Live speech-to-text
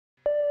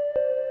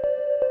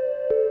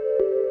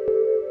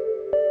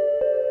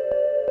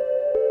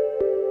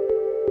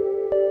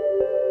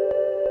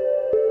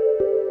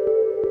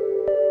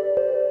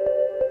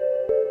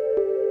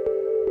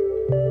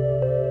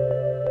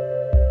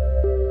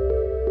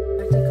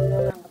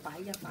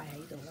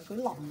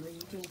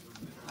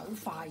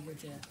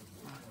啫，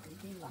俾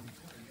啲淋。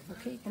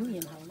OK， 咁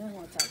然後咧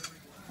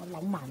我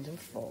扭慢咗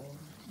火，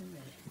因為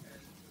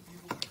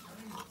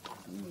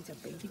咁你就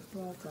俾啲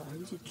broth 好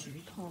似煮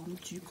湯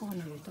煮乾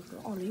佢就得㗎。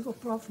哦，你呢個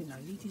broth 原來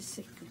呢啲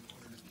色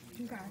嘅，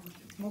點解？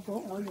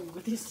我用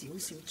嗰啲少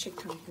少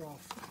chicken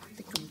broth，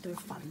 滴咁多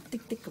粉，滴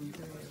咁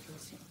多嘅嗰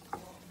時。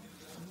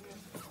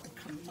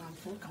慢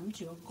火冚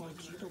住個蓋，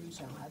煮到咁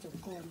上下就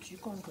乾，煮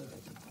乾佢就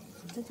得，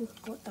唔使都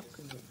乾得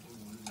嘅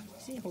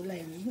喎，先好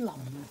靚，已經腍啦，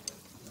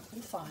好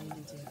快嘅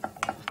啫，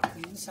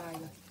軟晒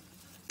啦。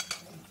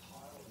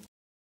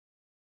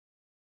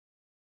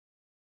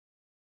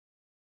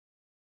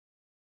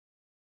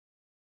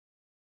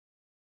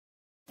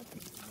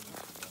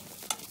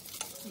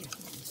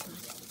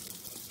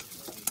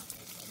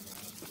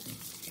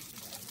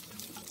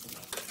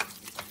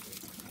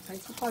睇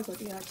開嗰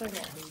啲啊，擠落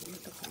去咁就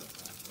得嘅。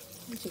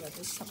好似或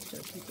者濕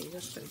咗啲，俾咗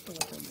水多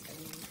咗唔緊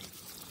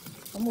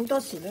要。咁好多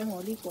時咧，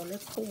我呢個咧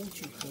鋪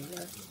住佢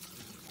咧，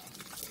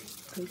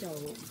佢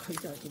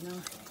就點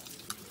樣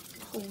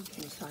鋪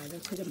住晒咧，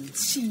佢就唔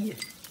黐啊。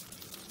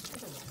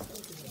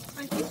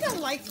I think I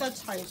like the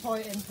chai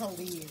choy into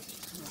leaves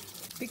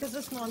because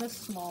it's not as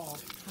small.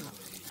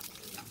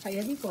 係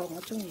啊，呢個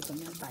我中意咁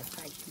樣大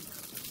塊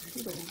啲，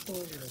呢度好多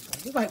嘅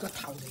嚟，呢個係個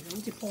頭嚟嘅，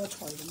好似菠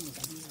菜咁唔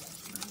緊要。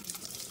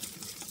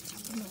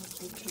咁啊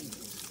OK。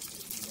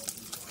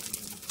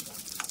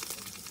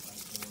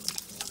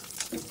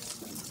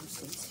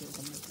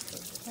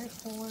太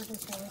多了，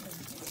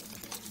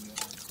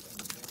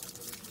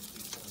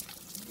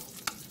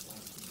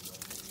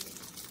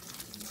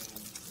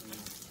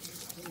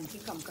你唔知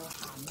夠唔夠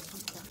鹹啊？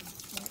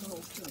應該好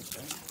偏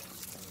水。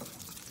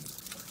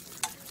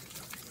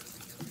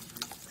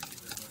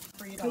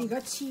佢而家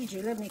黐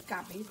住咧，你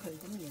夾起佢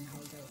咁，然後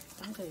就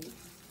等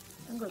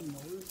佢唔好，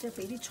即係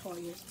俾啲菜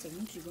嘢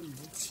整住佢唔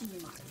好黐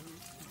埋咯。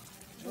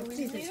我知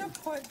你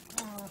put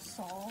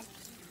salt.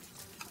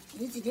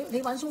 你自己你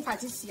揾鬆筷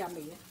子試下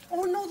味啊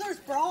Oh no, there's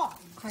broth.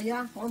 係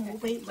啊，我冇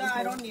俾。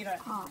I don't need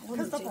it. 我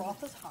唔整，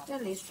因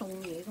為你送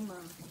嘢噶嘛。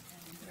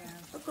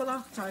不過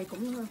啦，就係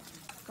咁啦，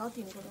搞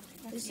掂噶啦。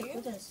你食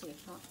嗰陣時